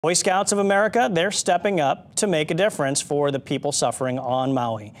Boy Scouts of America, they're stepping up to make a difference for the people suffering on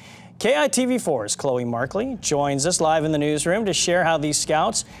Maui. KITV4's Chloe Markley joins us live in the newsroom to share how these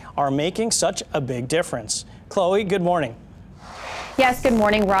scouts are making such a big difference. Chloe, good morning. Yes, good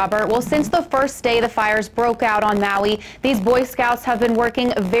morning, Robert. Well, since the first day the fires broke out on Maui, these Boy Scouts have been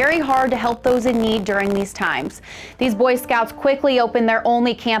working very hard to help those in need during these times. These Boy Scouts quickly opened their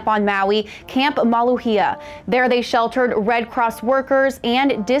only camp on Maui, Camp Maluhia. There they sheltered Red Cross workers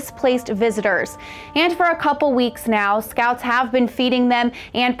and displaced visitors. And for a couple weeks now, Scouts have been feeding them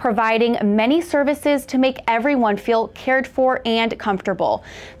and providing many services to make everyone feel cared for and comfortable.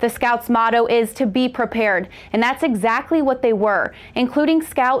 The Scouts' motto is to be prepared, and that's exactly what they were, including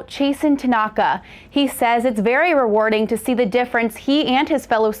Scout Chasen Tanaka. He says it's very rewarding to see the difference he and his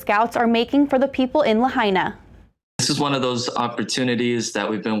fellow Scouts are making for the people in Lahaina. This is one of those opportunities that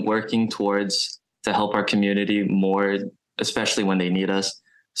we've been working towards to help our community more, especially when they need us.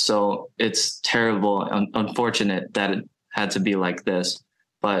 So it's terrible and unfortunate that it had to be like this.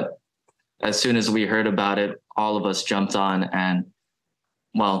 But as soon as we heard about it, all of us jumped on and,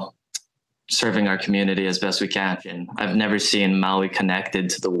 well, serving our community as best we can. And I've never seen Maui connected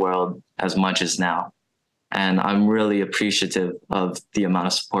to the world as much as now. And I'm really appreciative of the amount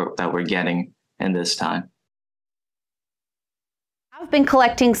of support that we're getting in this time. I've been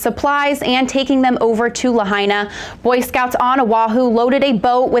collecting supplies and taking them over to Lahaina. Boy Scouts on Oahu loaded a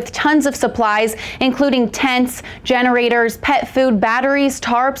boat with tons of supplies, including tents, generators, pet food, batteries,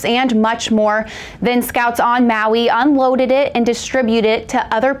 tarps, and much more. Then Scouts on Maui unloaded it and distributed it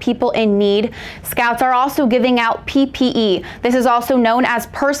to other people in need. Scouts are also giving out PPE. This is also known as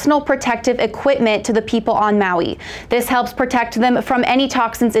personal protective equipment to the people on Maui. This helps protect them from any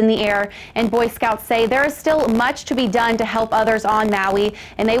toxins in the air. And Boy Scouts say there is still much to be done to help others on Maui,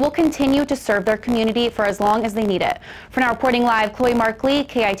 and they will continue to serve their community for as long as they need it. For now, reporting live, Chloe Markley,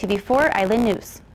 KITV4 Island News.